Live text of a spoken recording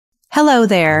Hello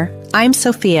there, I'm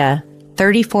Sophia,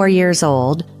 34 years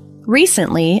old.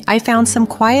 Recently, I found some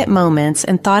quiet moments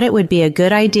and thought it would be a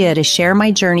good idea to share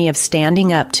my journey of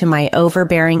standing up to my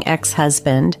overbearing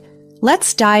ex-husband.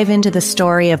 Let's dive into the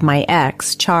story of my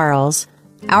ex, Charles.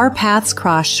 Our paths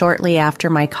crossed shortly after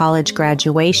my college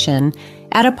graduation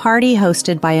at a party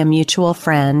hosted by a mutual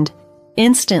friend.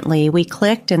 Instantly, we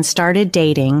clicked and started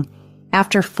dating.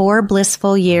 After 4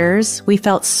 blissful years, we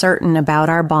felt certain about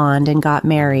our bond and got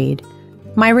married.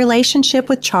 My relationship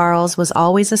with Charles was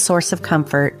always a source of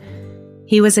comfort.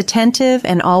 He was attentive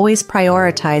and always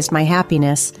prioritized my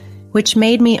happiness, which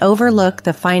made me overlook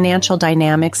the financial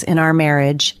dynamics in our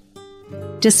marriage.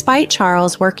 Despite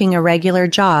Charles working a regular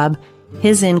job,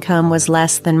 his income was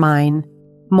less than mine.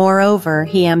 Moreover,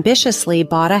 he ambitiously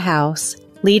bought a house,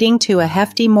 leading to a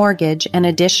hefty mortgage and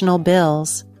additional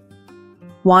bills.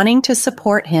 Wanting to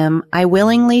support him, I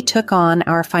willingly took on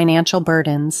our financial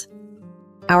burdens.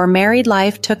 Our married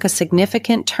life took a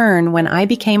significant turn when I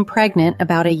became pregnant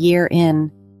about a year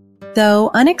in. Though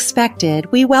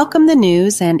unexpected, we welcomed the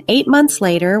news and 8 months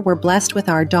later were blessed with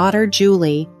our daughter,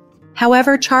 Julie.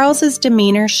 However, Charles's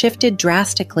demeanor shifted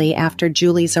drastically after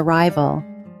Julie's arrival.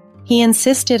 He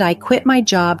insisted I quit my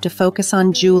job to focus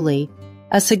on Julie,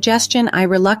 a suggestion I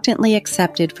reluctantly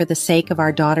accepted for the sake of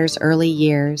our daughter's early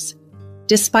years.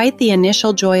 Despite the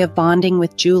initial joy of bonding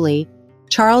with Julie,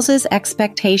 Charles's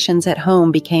expectations at home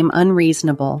became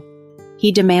unreasonable.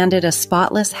 He demanded a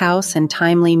spotless house and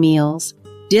timely meals,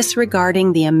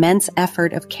 disregarding the immense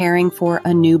effort of caring for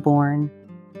a newborn.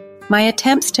 My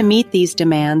attempts to meet these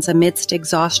demands amidst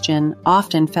exhaustion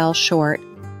often fell short,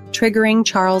 triggering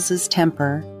Charles's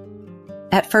temper.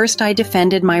 At first, I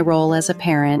defended my role as a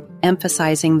parent,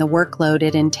 emphasizing the workload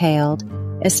it entailed,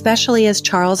 especially as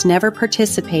Charles never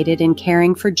participated in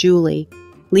caring for Julie,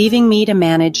 leaving me to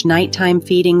manage nighttime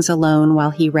feedings alone while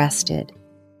he rested.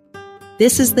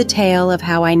 This is the tale of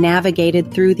how I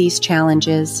navigated through these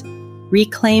challenges,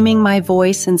 reclaiming my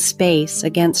voice and space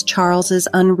against Charles's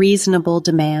unreasonable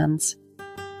demands.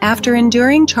 After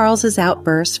enduring Charles's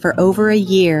outbursts for over a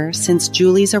year since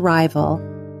Julie's arrival,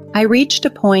 I reached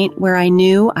a point where I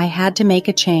knew I had to make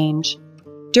a change.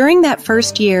 During that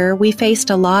first year, we faced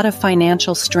a lot of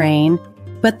financial strain,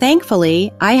 but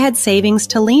thankfully, I had savings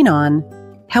to lean on.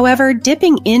 However,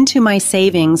 dipping into my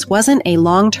savings wasn't a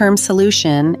long-term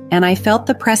solution, and I felt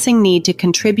the pressing need to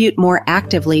contribute more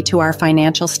actively to our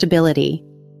financial stability.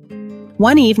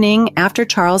 One evening, after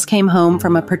Charles came home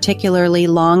from a particularly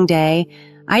long day,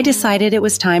 I decided it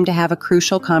was time to have a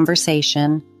crucial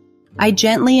conversation. I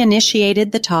gently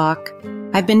initiated the talk.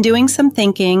 I've been doing some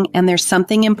thinking, and there's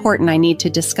something important I need to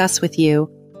discuss with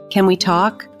you. Can we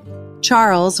talk?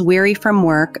 Charles, weary from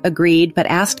work, agreed but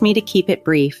asked me to keep it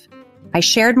brief. I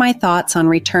shared my thoughts on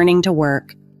returning to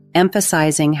work,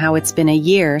 emphasizing how it's been a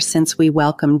year since we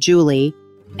welcomed Julie,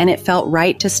 and it felt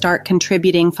right to start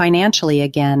contributing financially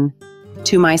again.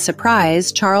 To my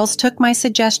surprise, Charles took my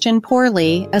suggestion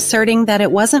poorly, asserting that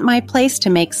it wasn't my place to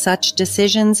make such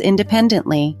decisions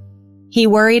independently. He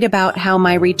worried about how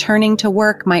my returning to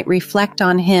work might reflect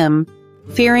on him,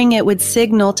 fearing it would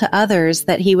signal to others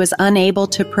that he was unable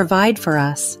to provide for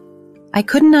us. I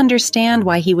couldn't understand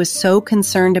why he was so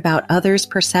concerned about others'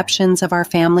 perceptions of our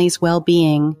family's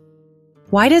well-being.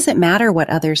 Why does it matter what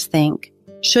others think?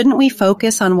 Shouldn't we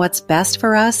focus on what's best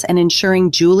for us and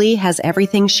ensuring Julie has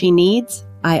everything she needs?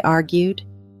 I argued.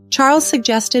 Charles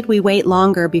suggested we wait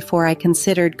longer before I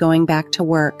considered going back to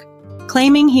work,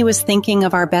 claiming he was thinking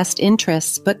of our best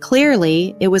interests, but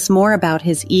clearly it was more about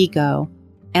his ego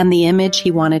and the image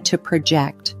he wanted to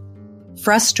project.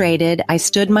 Frustrated, I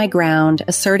stood my ground,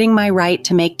 asserting my right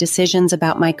to make decisions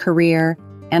about my career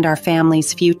and our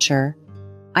family's future.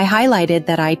 I highlighted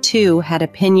that I, too, had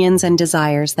opinions and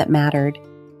desires that mattered.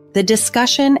 The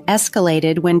discussion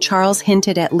escalated when Charles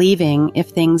hinted at leaving if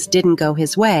things didn't go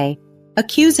his way,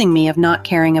 accusing me of not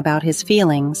caring about his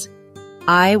feelings.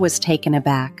 I was taken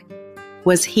aback.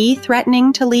 Was he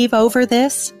threatening to leave over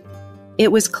this?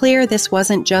 It was clear this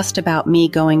wasn't just about me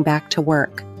going back to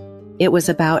work. It was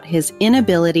about his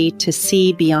inability to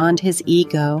see beyond his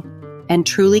ego and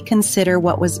truly consider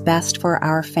what was best for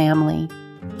our family.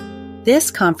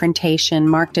 This confrontation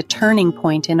marked a turning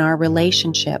point in our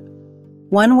relationship,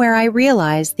 one where I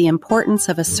realized the importance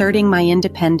of asserting my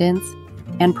independence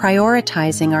and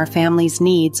prioritizing our family's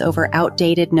needs over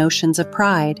outdated notions of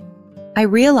pride. I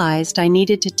realized I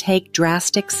needed to take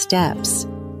drastic steps.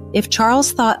 If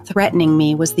Charles thought threatening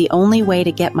me was the only way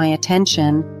to get my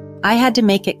attention, I had to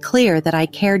make it clear that I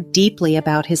cared deeply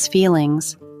about his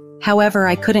feelings. However,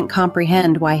 I couldn't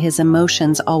comprehend why his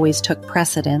emotions always took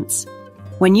precedence.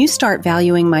 When you start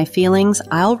valuing my feelings,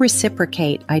 I'll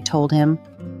reciprocate, I told him.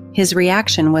 His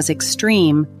reaction was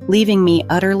extreme, leaving me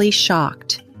utterly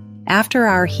shocked. After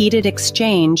our heated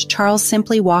exchange, Charles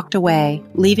simply walked away,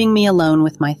 leaving me alone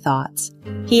with my thoughts.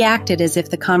 He acted as if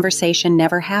the conversation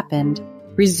never happened,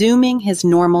 resuming his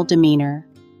normal demeanor.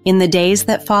 In the days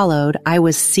that followed, I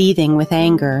was seething with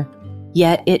anger.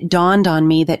 Yet it dawned on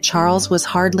me that Charles was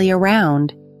hardly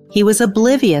around. He was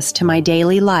oblivious to my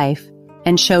daily life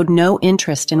and showed no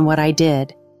interest in what I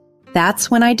did.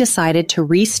 That's when I decided to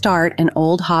restart an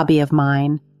old hobby of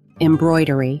mine,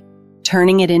 embroidery,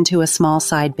 turning it into a small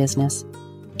side business.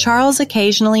 Charles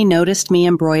occasionally noticed me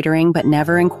embroidering but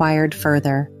never inquired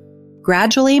further.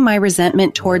 Gradually, my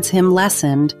resentment towards him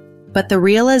lessened, but the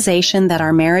realization that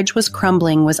our marriage was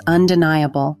crumbling was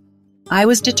undeniable. I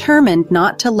was determined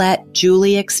not to let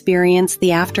Julie experience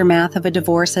the aftermath of a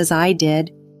divorce as I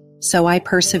did, so I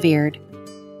persevered.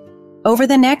 Over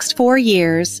the next 4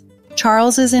 years,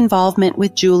 Charles's involvement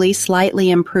with Julie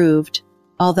slightly improved,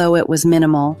 although it was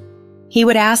minimal. He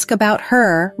would ask about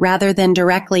her rather than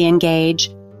directly engage,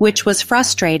 which was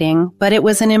frustrating, but it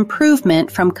was an improvement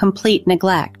from complete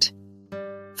neglect.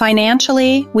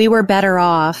 Financially, we were better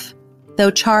off,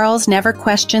 though Charles never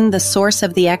questioned the source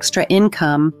of the extra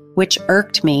income, which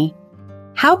irked me.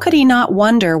 How could he not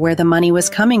wonder where the money was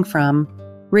coming from?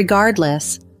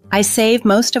 Regardless, I saved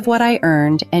most of what I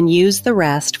earned and used the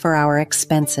rest for our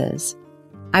expenses.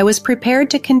 I was prepared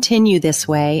to continue this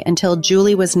way until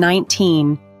Julie was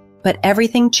 19, but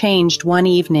everything changed one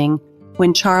evening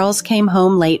when Charles came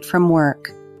home late from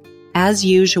work. As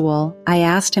usual, I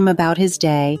asked him about his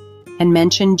day and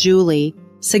mentioned Julie,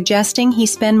 suggesting he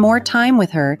spend more time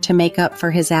with her to make up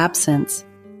for his absence.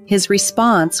 His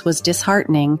response was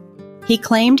disheartening. He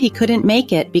claimed he couldn't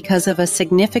make it because of a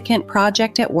significant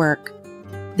project at work.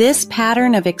 This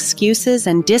pattern of excuses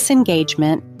and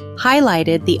disengagement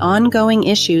highlighted the ongoing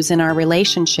issues in our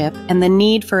relationship and the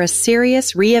need for a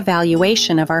serious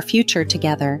reevaluation of our future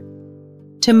together.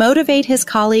 To motivate his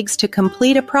colleagues to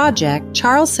complete a project,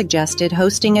 Charles suggested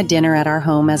hosting a dinner at our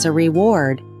home as a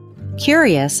reward.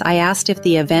 Curious, I asked if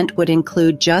the event would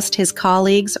include just his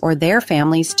colleagues or their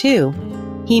families too.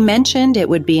 He mentioned it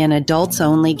would be an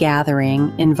adults-only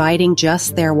gathering, inviting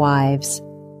just their wives.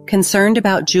 Concerned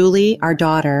about Julie, our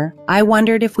daughter, I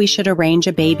wondered if we should arrange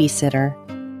a babysitter.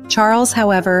 Charles,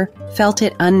 however, felt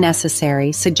it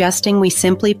unnecessary, suggesting we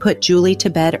simply put Julie to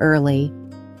bed early.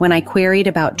 When I queried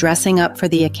about dressing up for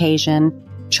the occasion,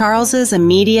 Charles's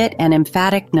immediate and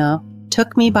emphatic no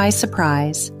took me by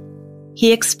surprise.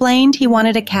 He explained he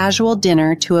wanted a casual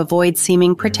dinner to avoid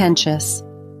seeming pretentious.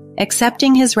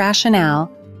 Accepting his rationale,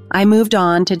 I moved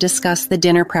on to discuss the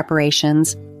dinner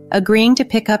preparations, agreeing to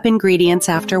pick up ingredients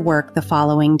after work the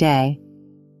following day.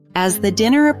 As the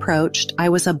dinner approached, I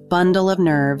was a bundle of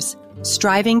nerves,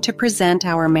 striving to present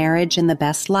our marriage in the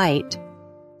best light.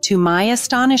 To my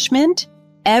astonishment,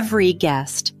 every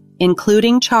guest,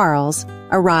 including Charles,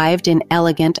 arrived in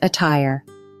elegant attire.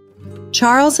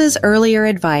 Charles's earlier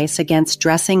advice against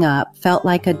dressing up felt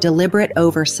like a deliberate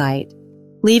oversight,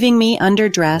 leaving me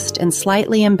underdressed and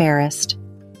slightly embarrassed.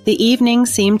 The evening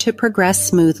seemed to progress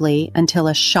smoothly until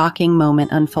a shocking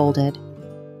moment unfolded.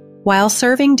 While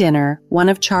serving dinner, one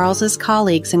of Charles's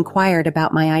colleagues inquired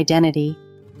about my identity.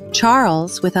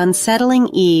 Charles, with unsettling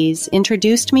ease,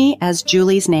 introduced me as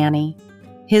Julie's nanny.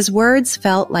 His words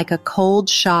felt like a cold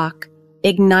shock,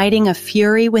 igniting a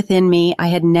fury within me I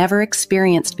had never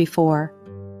experienced before.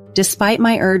 Despite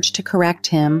my urge to correct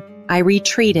him, I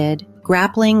retreated,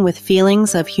 grappling with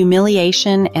feelings of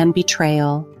humiliation and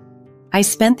betrayal. I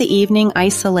spent the evening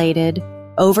isolated,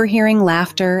 overhearing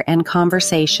laughter and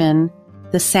conversation,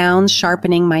 the sounds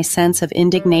sharpening my sense of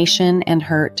indignation and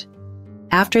hurt.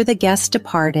 After the guests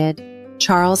departed,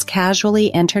 Charles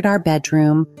casually entered our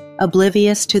bedroom,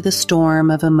 oblivious to the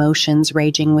storm of emotions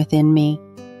raging within me.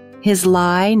 His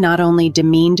lie not only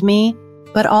demeaned me,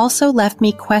 but also left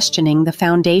me questioning the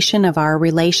foundation of our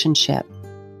relationship.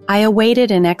 I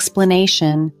awaited an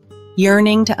explanation,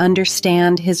 yearning to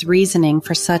understand his reasoning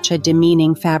for such a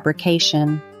demeaning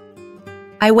fabrication.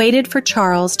 I waited for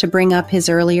Charles to bring up his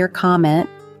earlier comment,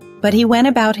 but he went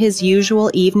about his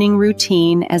usual evening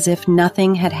routine as if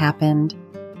nothing had happened.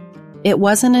 It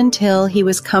wasn't until he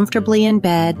was comfortably in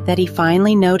bed that he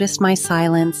finally noticed my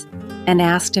silence and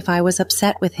asked if I was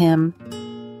upset with him.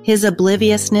 His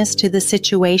obliviousness to the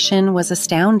situation was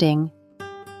astounding.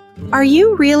 "Are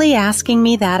you really asking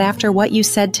me that after what you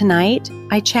said tonight?"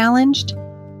 I challenged.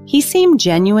 He seemed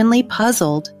genuinely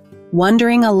puzzled,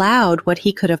 wondering aloud what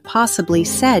he could have possibly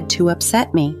said to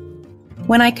upset me.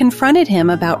 When I confronted him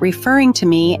about referring to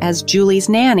me as Julie's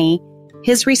nanny,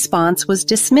 his response was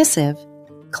dismissive,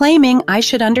 claiming I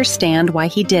should understand why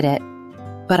he did it.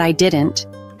 But I didn't,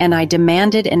 and I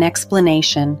demanded an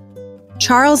explanation.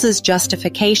 Charles's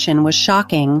justification was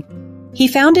shocking. He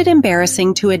found it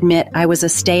embarrassing to admit I was a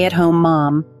stay-at-home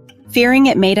mom, fearing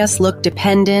it made us look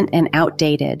dependent and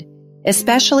outdated,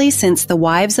 especially since the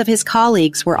wives of his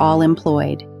colleagues were all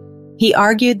employed. He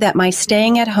argued that my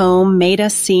staying at home made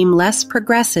us seem less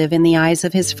progressive in the eyes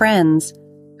of his friends,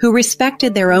 who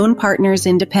respected their own partners'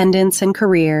 independence and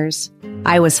careers.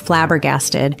 I was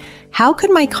flabbergasted. How could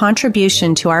my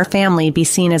contribution to our family be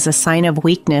seen as a sign of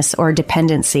weakness or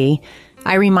dependency?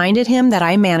 I reminded him that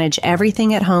I manage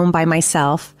everything at home by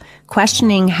myself,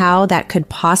 questioning how that could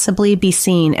possibly be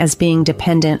seen as being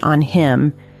dependent on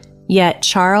him. Yet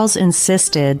Charles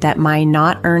insisted that my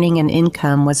not earning an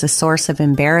income was a source of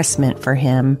embarrassment for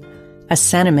him, a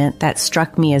sentiment that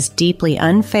struck me as deeply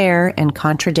unfair and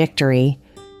contradictory.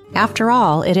 After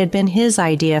all, it had been his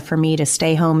idea for me to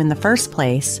stay home in the first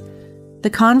place. The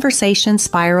conversation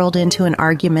spiraled into an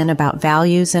argument about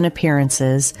values and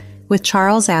appearances, with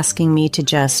Charles asking me to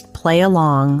just play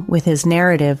along with his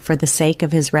narrative for the sake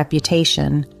of his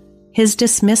reputation. His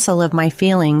dismissal of my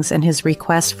feelings and his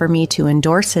request for me to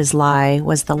endorse his lie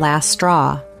was the last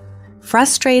straw.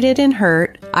 Frustrated and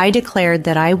hurt, I declared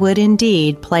that I would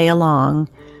indeed play along,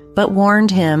 but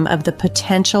warned him of the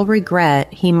potential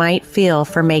regret he might feel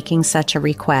for making such a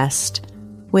request.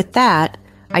 With that,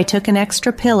 I took an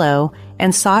extra pillow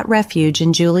and sought refuge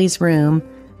in Julie's room,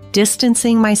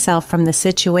 distancing myself from the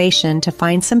situation to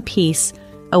find some peace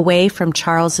away from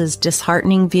Charles's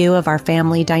disheartening view of our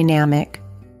family dynamic.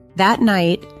 That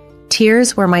night,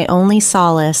 tears were my only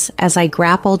solace as I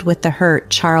grappled with the hurt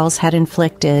Charles had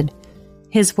inflicted.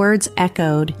 His words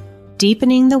echoed,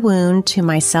 deepening the wound to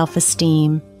my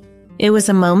self-esteem. It was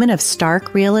a moment of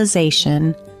stark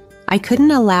realization. I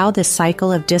couldn't allow this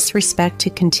cycle of disrespect to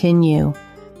continue,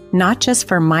 not just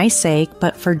for my sake,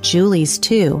 but for Julie's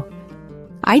too.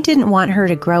 I didn't want her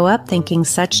to grow up thinking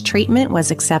such treatment was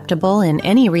acceptable in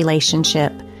any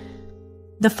relationship.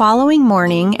 The following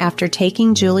morning, after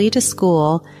taking Julie to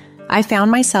school, I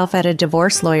found myself at a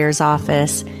divorce lawyer's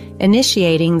office,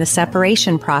 initiating the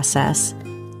separation process.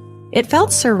 It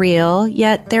felt surreal,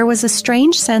 yet there was a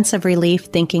strange sense of relief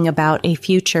thinking about a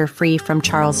future free from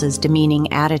Charles's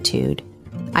demeaning attitude.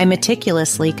 I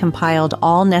meticulously compiled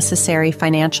all necessary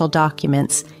financial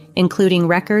documents, including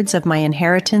records of my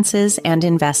inheritances and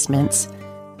investments.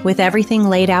 With everything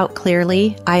laid out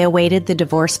clearly, I awaited the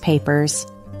divorce papers.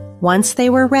 Once they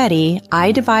were ready,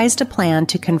 I devised a plan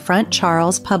to confront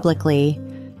Charles publicly.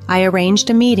 I arranged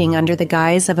a meeting under the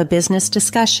guise of a business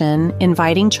discussion,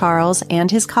 inviting Charles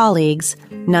and his colleagues,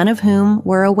 none of whom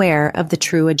were aware of the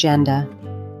true agenda.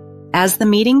 As the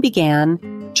meeting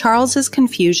began, Charles's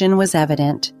confusion was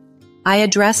evident. I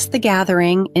addressed the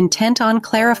gathering, intent on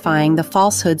clarifying the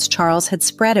falsehoods Charles had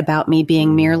spread about me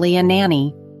being merely a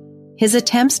nanny. His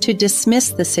attempts to dismiss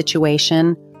the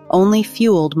situation only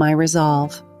fueled my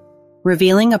resolve.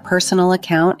 Revealing a personal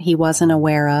account he wasn't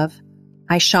aware of,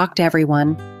 I shocked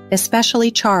everyone, especially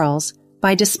Charles,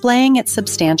 by displaying its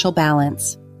substantial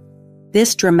balance.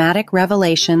 This dramatic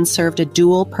revelation served a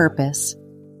dual purpose: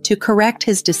 to correct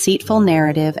his deceitful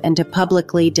narrative and to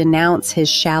publicly denounce his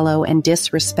shallow and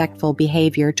disrespectful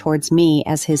behavior towards me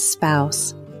as his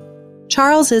spouse.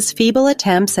 Charles's feeble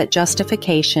attempts at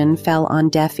justification fell on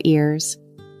deaf ears.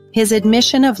 His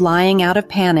admission of lying out of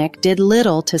panic did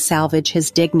little to salvage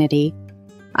his dignity.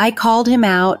 I called him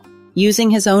out, using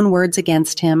his own words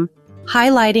against him,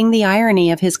 highlighting the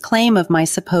irony of his claim of my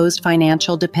supposed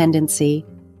financial dependency.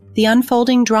 The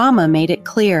unfolding drama made it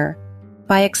clear.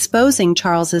 By exposing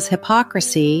Charles's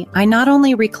hypocrisy, I not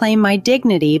only reclaimed my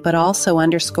dignity but also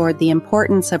underscored the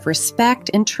importance of respect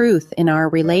and truth in our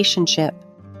relationship.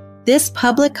 This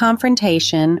public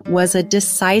confrontation was a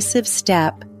decisive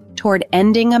step toward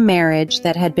ending a marriage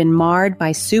that had been marred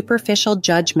by superficial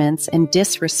judgments and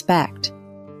disrespect.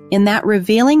 In that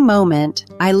revealing moment,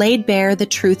 I laid bare the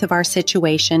truth of our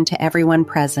situation to everyone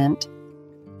present.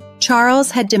 Charles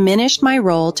had diminished my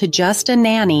role to just a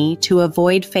nanny to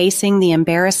avoid facing the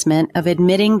embarrassment of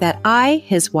admitting that I,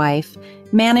 his wife,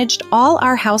 managed all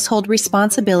our household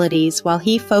responsibilities while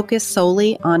he focused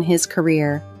solely on his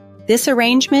career. This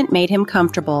arrangement made him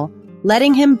comfortable,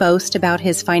 letting him boast about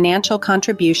his financial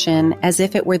contribution as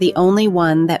if it were the only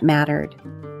one that mattered.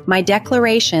 My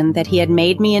declaration that he had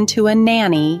made me into a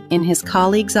nanny in his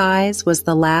colleagues' eyes was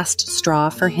the last straw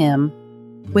for him.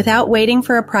 Without waiting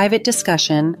for a private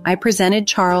discussion, I presented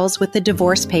Charles with the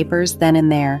divorce papers then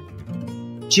and there.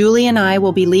 Julie and I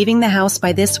will be leaving the house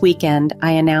by this weekend,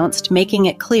 I announced, making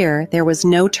it clear there was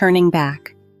no turning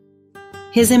back.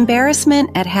 His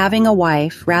embarrassment at having a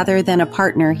wife rather than a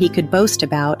partner he could boast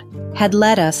about had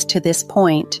led us to this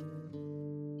point.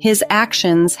 His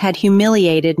actions had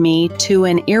humiliated me to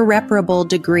an irreparable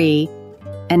degree,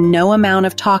 and no amount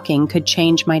of talking could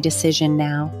change my decision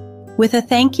now. With a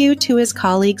thank you to his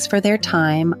colleagues for their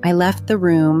time, I left the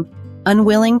room,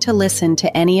 unwilling to listen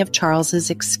to any of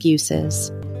Charles's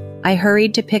excuses. I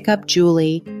hurried to pick up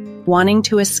Julie, wanting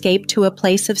to escape to a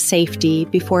place of safety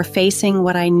before facing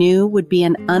what I knew would be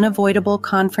an unavoidable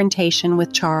confrontation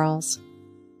with Charles.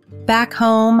 Back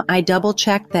home, I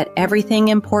double-checked that everything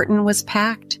important was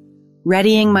packed,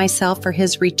 readying myself for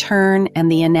his return and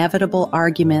the inevitable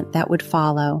argument that would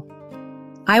follow.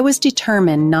 I was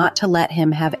determined not to let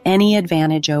him have any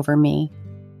advantage over me.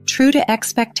 True to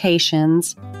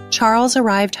expectations, Charles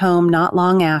arrived home not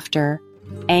long after,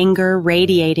 anger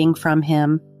radiating from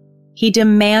him. He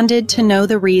demanded to know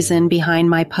the reason behind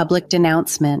my public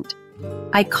denouncement.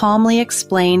 I calmly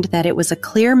explained that it was a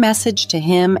clear message to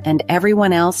him and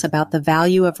everyone else about the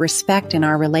value of respect in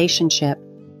our relationship,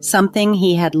 something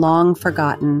he had long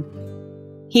forgotten.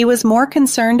 He was more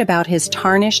concerned about his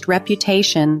tarnished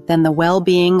reputation than the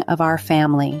well-being of our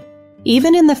family.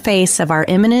 Even in the face of our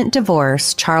imminent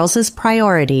divorce, Charles's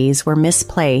priorities were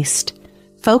misplaced,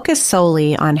 focused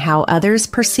solely on how others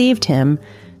perceived him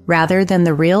rather than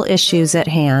the real issues at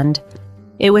hand.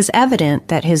 It was evident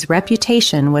that his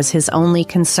reputation was his only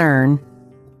concern.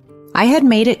 I had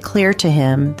made it clear to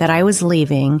him that I was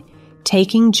leaving,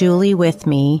 taking Julie with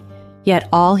me, yet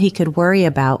all he could worry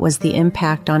about was the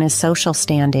impact on his social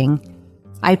standing.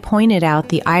 I pointed out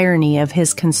the irony of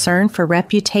his concern for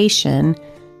reputation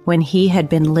when he had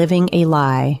been living a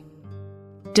lie.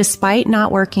 Despite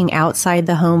not working outside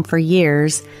the home for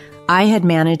years, I had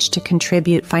managed to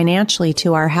contribute financially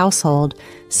to our household,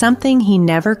 something he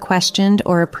never questioned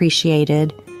or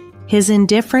appreciated. His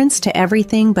indifference to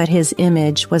everything but his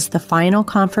image was the final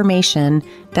confirmation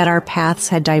that our paths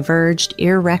had diverged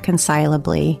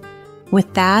irreconcilably.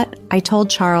 With that, I told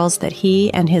Charles that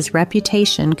he and his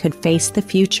reputation could face the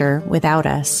future without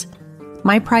us.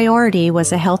 My priority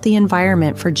was a healthy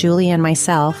environment for Julie and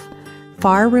myself,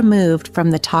 far removed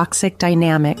from the toxic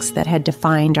dynamics that had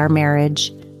defined our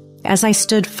marriage. As I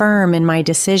stood firm in my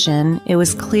decision, it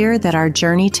was clear that our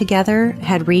journey together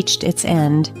had reached its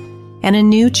end, and a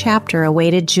new chapter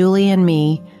awaited Julie and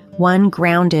me, one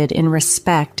grounded in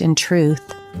respect and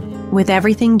truth. With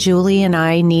everything Julie and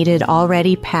I needed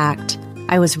already packed,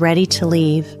 I was ready to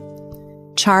leave.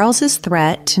 Charles's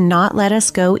threat to not let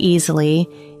us go easily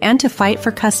and to fight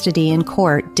for custody in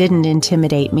court didn't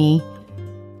intimidate me.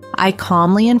 I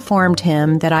calmly informed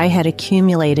him that I had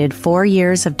accumulated 4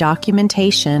 years of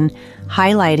documentation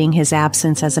highlighting his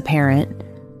absence as a parent.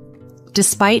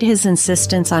 Despite his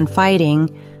insistence on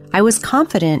fighting, I was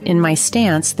confident in my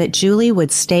stance that Julie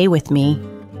would stay with me.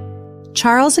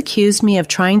 Charles accused me of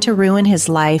trying to ruin his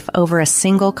life over a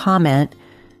single comment,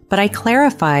 but I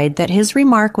clarified that his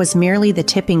remark was merely the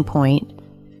tipping point.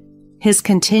 His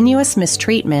continuous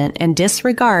mistreatment and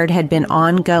disregard had been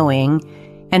ongoing,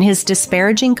 and his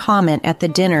disparaging comment at the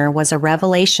dinner was a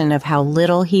revelation of how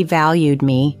little he valued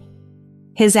me.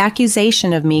 His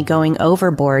accusation of me going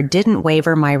overboard didn't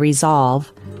waver my resolve.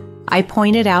 I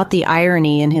pointed out the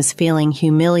irony in his feeling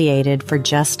humiliated for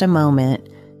just a moment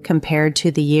compared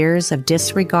to the years of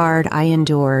disregard I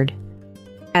endured.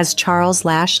 As Charles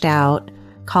lashed out,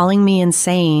 calling me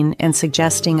insane and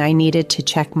suggesting I needed to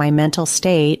check my mental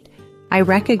state, I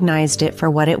recognized it for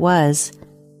what it was: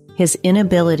 his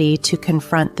inability to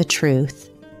confront the truth.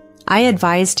 I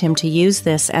advised him to use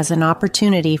this as an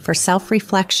opportunity for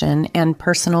self-reflection and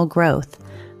personal growth,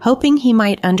 hoping he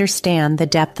might understand the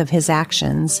depth of his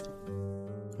actions.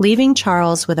 Leaving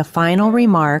Charles with a final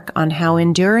remark on how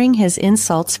enduring his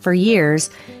insults for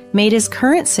years made his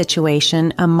current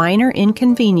situation a minor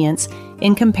inconvenience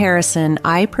in comparison,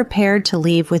 I prepared to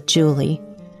leave with Julie.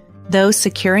 Though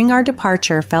securing our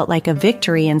departure felt like a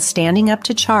victory in standing up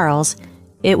to Charles,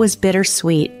 it was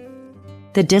bittersweet.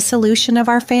 The dissolution of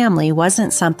our family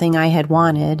wasn't something I had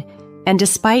wanted, and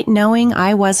despite knowing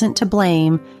I wasn't to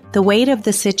blame, the weight of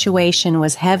the situation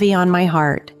was heavy on my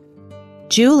heart.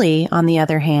 Julie, on the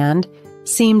other hand,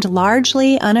 seemed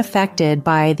largely unaffected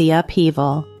by the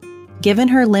upheaval. Given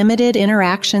her limited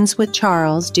interactions with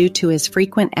Charles due to his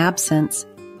frequent absence,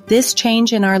 this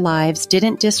change in our lives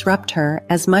didn't disrupt her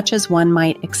as much as one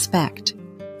might expect.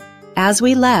 As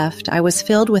we left, I was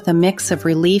filled with a mix of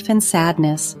relief and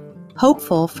sadness,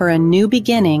 hopeful for a new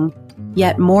beginning,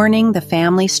 yet mourning the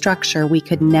family structure we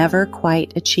could never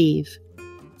quite achieve.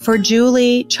 For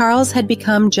Julie, Charles had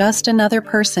become just another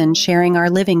person sharing our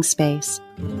living space,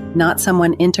 not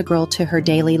someone integral to her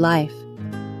daily life.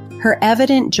 Her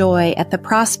evident joy at the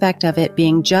prospect of it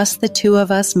being just the two of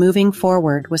us moving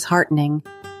forward was heartening.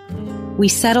 We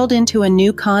settled into a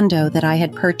new condo that I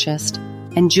had purchased,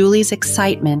 and Julie's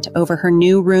excitement over her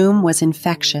new room was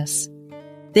infectious.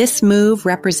 This move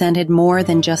represented more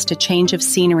than just a change of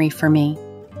scenery for me.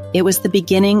 It was the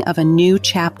beginning of a new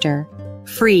chapter,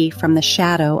 free from the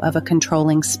shadow of a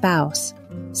controlling spouse.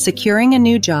 Securing a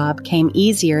new job came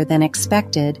easier than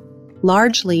expected,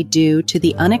 largely due to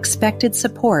the unexpected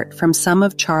support from some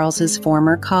of Charles's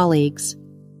former colleagues.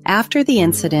 After the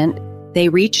incident, they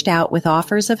reached out with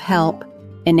offers of help,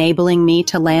 enabling me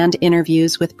to land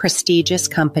interviews with prestigious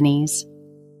companies.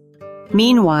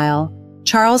 Meanwhile,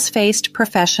 Charles faced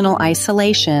professional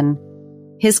isolation.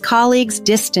 His colleagues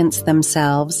distanced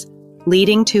themselves,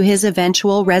 leading to his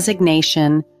eventual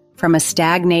resignation from a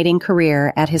stagnating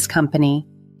career at his company.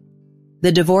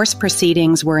 The divorce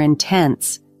proceedings were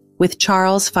intense, with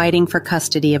Charles fighting for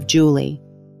custody of Julie.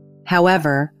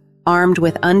 However, armed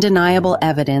with undeniable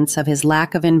evidence of his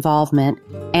lack of involvement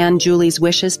and Julie's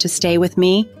wishes to stay with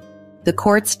me, the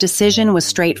court's decision was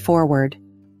straightforward.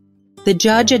 The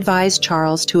judge advised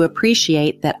Charles to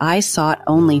appreciate that I sought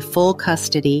only full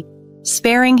custody,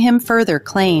 sparing him further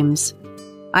claims.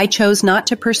 I chose not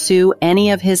to pursue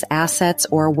any of his assets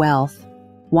or wealth,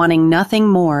 wanting nothing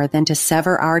more than to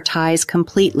sever our ties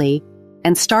completely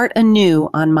and start anew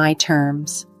on my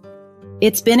terms.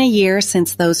 It's been a year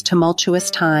since those tumultuous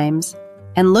times,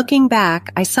 and looking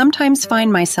back, I sometimes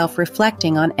find myself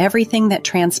reflecting on everything that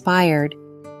transpired,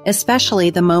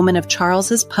 especially the moment of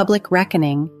Charles's public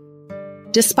reckoning.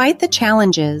 Despite the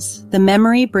challenges, the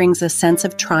memory brings a sense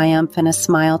of triumph and a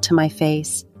smile to my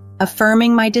face,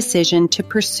 affirming my decision to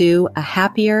pursue a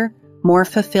happier, more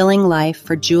fulfilling life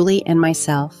for Julie and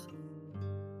myself.